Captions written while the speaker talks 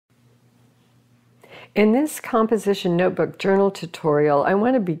In this composition notebook journal tutorial, I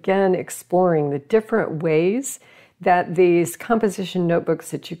want to begin exploring the different ways that these composition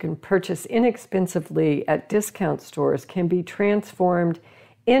notebooks that you can purchase inexpensively at discount stores can be transformed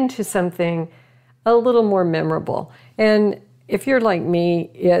into something a little more memorable. And if you're like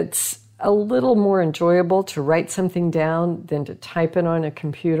me, it's a little more enjoyable to write something down than to type it on a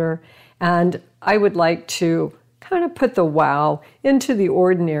computer. And I would like to kind of put the wow into the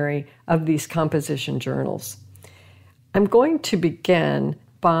ordinary of these composition journals. I'm going to begin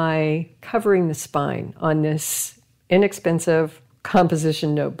by covering the spine on this inexpensive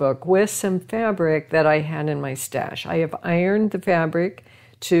composition notebook with some fabric that I had in my stash. I have ironed the fabric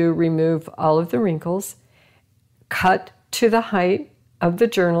to remove all of the wrinkles, cut to the height of the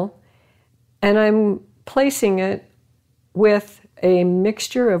journal, and I'm placing it with a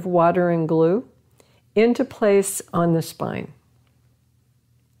mixture of water and glue into place on the spine.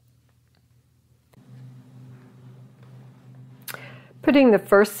 Putting the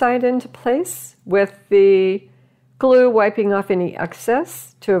first side into place with the glue, wiping off any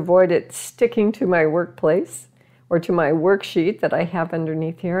excess to avoid it sticking to my workplace or to my worksheet that I have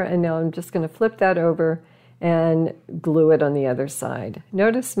underneath here. And now I'm just going to flip that over and glue it on the other side.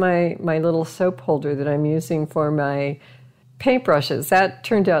 Notice my little soap holder that I'm using for my paintbrushes. That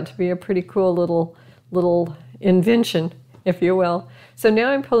turned out to be a pretty cool little invention, if you will. So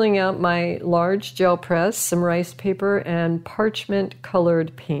now I'm pulling out my large gel press, some rice paper, and parchment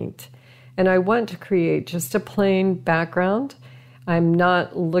colored paint. And I want to create just a plain background. I'm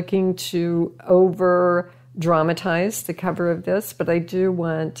not looking to over dramatize the cover of this, but I do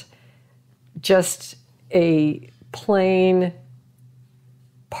want just a plain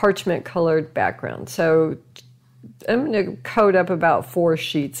parchment colored background. So I'm going to coat up about 4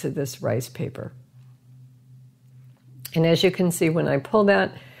 sheets of this rice paper. And as you can see, when I pull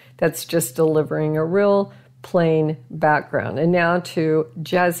that, that's just delivering a real plain background. And now to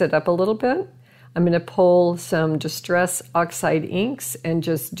jazz it up a little bit, I'm going to pull some Distress Oxide inks and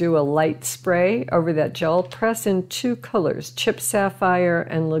just do a light spray over that gel press in 2 colors, Chip Sapphire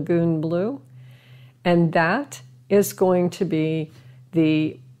and Lagoon Blue. And that is going to be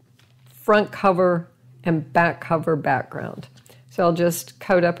the front cover and back cover background. So I'll just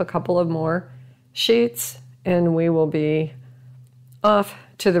coat up a couple of more sheets and we will be off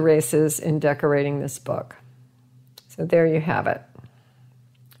to the races in decorating this book. So there you have it.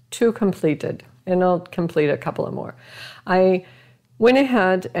 2 completed, and I'll complete a couple of more. I went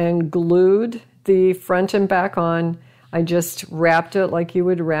ahead and glued the front and back on. I just wrapped it like you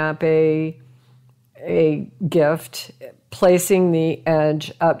would wrap a gift, placing the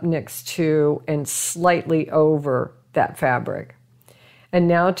edge up next to and slightly over that fabric. And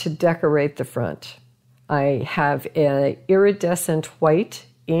now to decorate the front. I have an iridescent white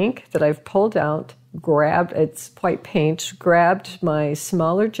ink that I've pulled out, it's white paint, grabbed my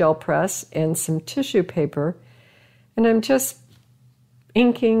smaller gel press and some tissue paper, and I'm just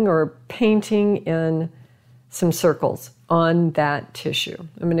inking or painting in some circles on that tissue.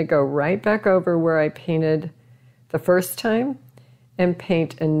 I'm going to go right back over where I painted the first time and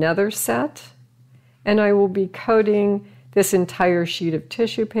paint another set, and I will be coating this entire sheet of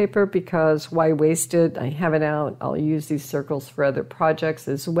tissue paper because why waste it? I have it out. I'll use these circles for other projects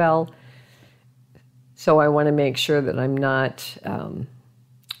as well. So I want to make sure that I'm not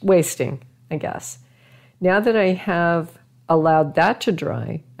wasting, I guess. Now that I have allowed that to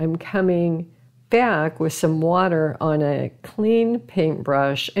dry, I'm coming back with some water on a clean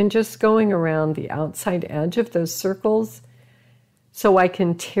paintbrush and just going around the outside edge of those circles so I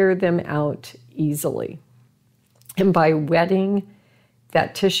can tear them out easily. And by wetting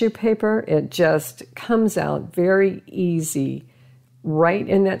that tissue paper, it just comes out very easy, right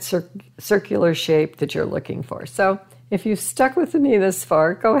in that circular shape that you're looking for. So if you've stuck with me this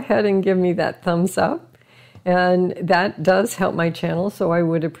far, go ahead and give me that thumbs up. And that does help my channel, so I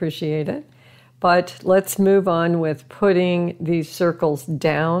would appreciate it. But let's move on with putting these circles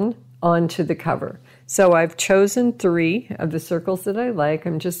down onto the cover. So I've chosen 3 of the circles that I like.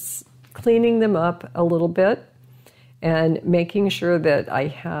 I'm just cleaning them up a little bit and making sure that I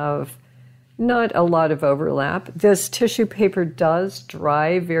have not a lot of overlap. This tissue paper does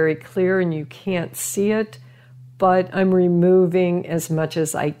dry very clear and you can't see it, but I'm removing as much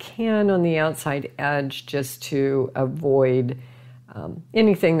as I can on the outside edge just to avoid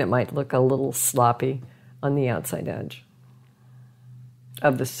anything that might look a little sloppy on the outside edge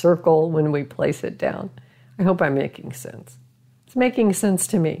of the circle when we place it down. I hope I'm making sense. It's making sense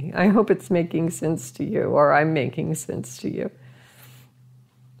to me. I hope it's making sense to you, or I'm making sense to you.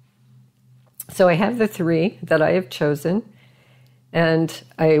 So I have the 3 that I have chosen, and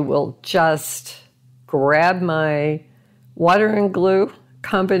I will just grab my water and glue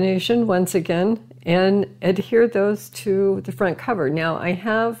combination once again and adhere those to the front cover. Now I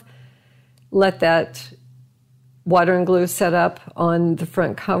have let that water and glue set up on the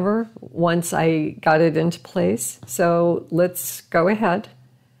front cover once I got it into place. So let's go ahead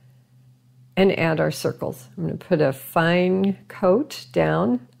and add our circles. I'm going to put a fine coat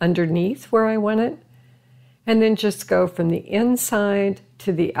down underneath where I want it, and then just go from the inside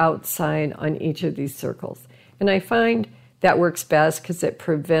to the outside on each of these circles. And I find that works best because it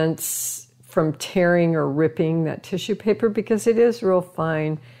prevents from tearing or ripping that tissue paper, because it is real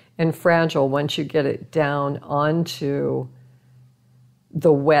fine and fragile once you get it down onto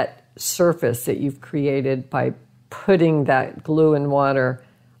the wet surface that you've created by putting that glue and water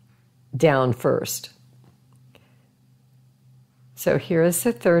down first. So here is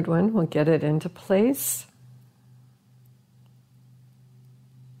the third one. We'll get it into place.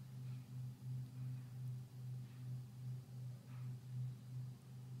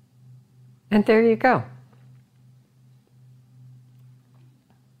 And there you go.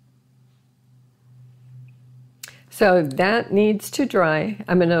 So that needs to dry.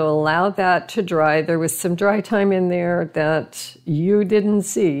 I'm going to allow that to dry. There was some dry time in there that you didn't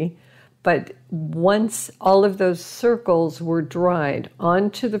see, but once all of those circles were dried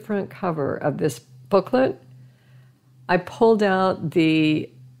onto the front cover of this booklet, I pulled out the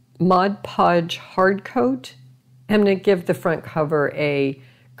Mod Podge hard coat. I'm going to give the front cover a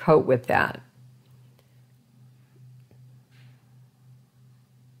coat with that.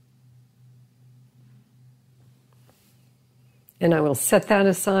 And I will set that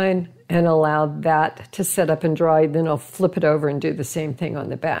aside and allow that to set up and dry. Then I'll flip it over and do the same thing on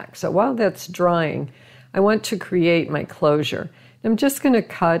the back. So while that's drying, I want to create my closure. I'm just going to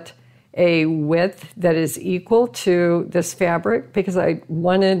cut a width that is equal to this fabric because I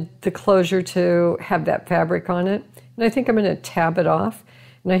wanted the closure to have that fabric on it. And I think I'm going to tab it off.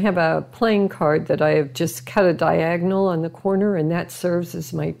 And I have a playing card that I have just cut a diagonal on the corner, and that serves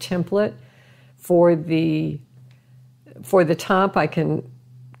as my template for the top. I can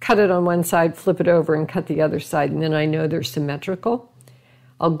cut it on one side, flip it over, and cut the other side, and then I know they're symmetrical.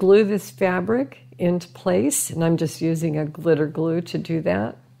 I'll glue this fabric into place, and I'm just using a glitter glue to do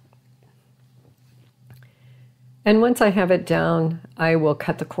that. And once I have it down, I will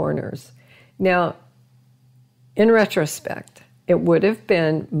cut the corners. Now, in retrospect, it would have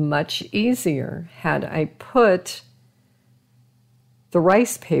been much easier had I put the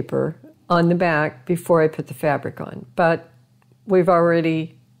rice paper on the back before I put the fabric on. But we've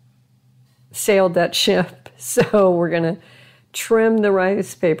already sailed that ship, so we're going to trim the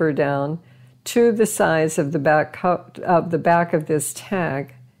rice paper down to the size of the back of this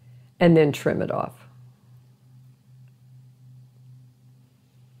tag and then trim it off.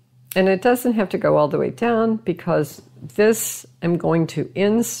 And it doesn't have to go all the way down because this I'm going to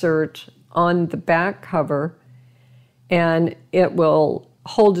insert on the back cover, and it will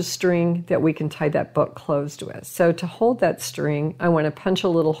hold a string that we can tie that book closed with. So to hold that string, I want to punch a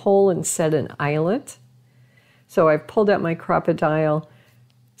little hole and set an eyelet. So I've pulled out my crocodile,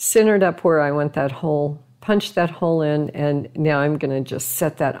 centered up where I want that hole, punched that hole in, and now I'm going to just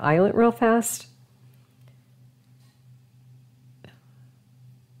set that eyelet real fast.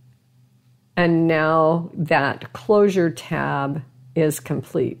 And now that closure tab is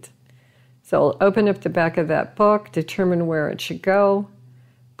complete. So I'll open up the back of that book, determine where it should go,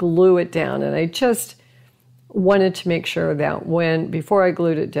 glue it down. And I just wanted to make sure that before I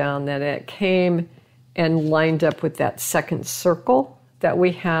glued it down, that it came and lined up with that second circle that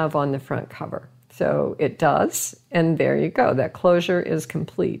we have on the front cover. So it does, and there you go. That closure is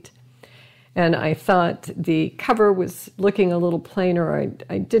complete. And I thought the cover was looking a little plainer.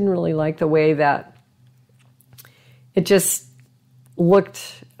 I didn't really like the way that it just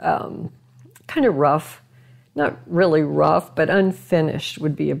looked kind of rough. Not really rough, but unfinished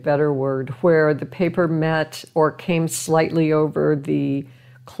would be a better word, where the paper met or came slightly over the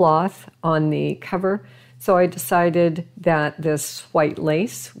cloth on the cover. So I decided that this white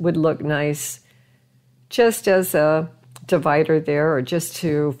lace would look nice just as a divider there, or just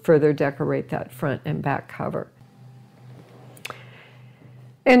to further decorate that front and back cover.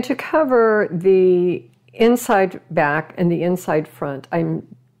 And to cover the inside back and the inside front, I'm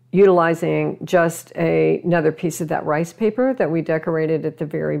utilizing just another piece of that rice paper that we decorated at the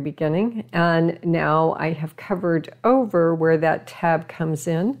very beginning. And now I have covered over where that tab comes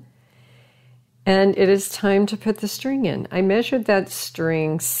in. And it is time to put the string in. I measured that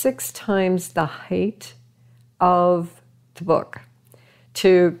string 6 times the height of the book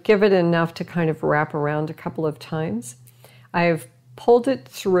to give it enough to kind of wrap around a couple of times. I've pulled it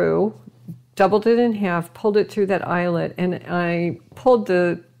through doubled it in half, pulled it through that eyelet, and I pulled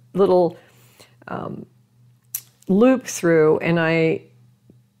the little loop through, and I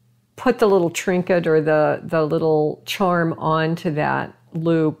put the little trinket or the little charm onto that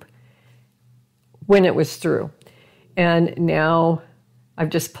loop when it was through. And now I've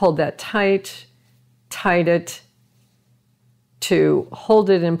just pulled that tight, tied it to hold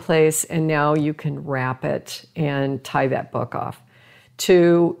it in place, and now you can wrap it and tie that book off.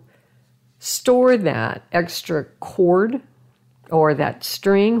 To store that extra cord or that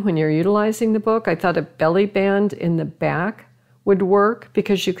string when you're utilizing the book, I thought a belly band in the back would work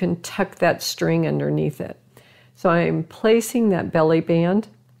because you can tuck that string underneath it. So I'm placing that belly band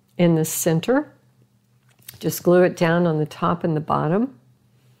in the center. Just glue it down on the top and the bottom.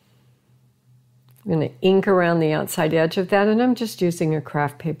 I'm going to ink around the outside edge of that, and I'm just using a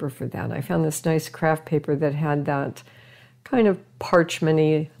craft paper for that. I found this nice craft paper that had that kind of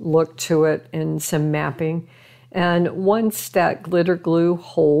parchment-y look to it and some mapping. And once that glitter glue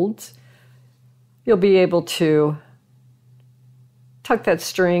holds, you'll be able to tuck that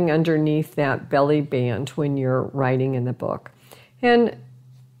string underneath that belly band when you're writing in the book. And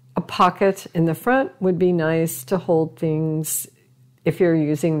a pocket in the front would be nice to hold things if you're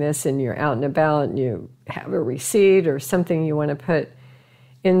using this and you're out and about and you have a receipt or something you want to put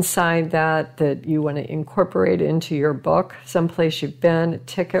inside that you want to incorporate into your book, someplace you've been, a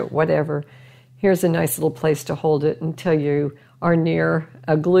ticket, whatever. Here's a nice little place to hold it until you are near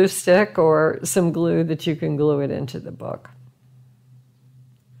a glue stick or some glue that you can glue it into the book.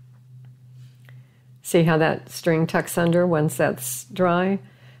 See how that string tucks under once that's dry?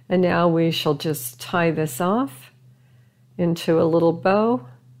 And now we shall just tie this off into a little bow.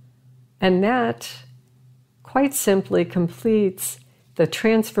 And that quite simply completes the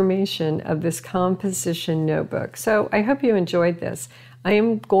transformation of this composition notebook. So I hope you enjoyed this. I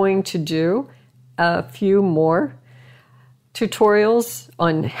am going to do a few more tutorials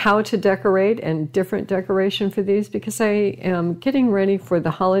on how to decorate and different decoration for these because I am getting ready for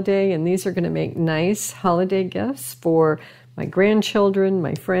the holiday, and these are going to make nice holiday gifts for my grandchildren,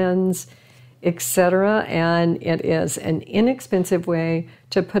 my friends, etc. And it is an inexpensive way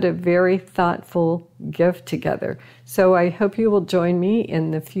to put a very thoughtful gift together. So I hope you will join me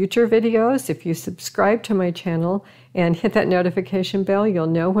in the future videos. If you subscribe to my channel and hit that notification bell, you'll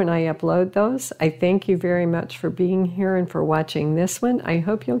know when I upload those. I thank you very much for being here and for watching this one. I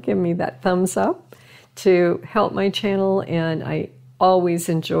hope you'll give me that thumbs up to help my channel, and I always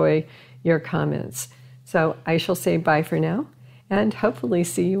enjoy your comments. So I shall say bye for now, and hopefully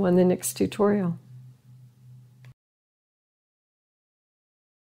see you on the next tutorial.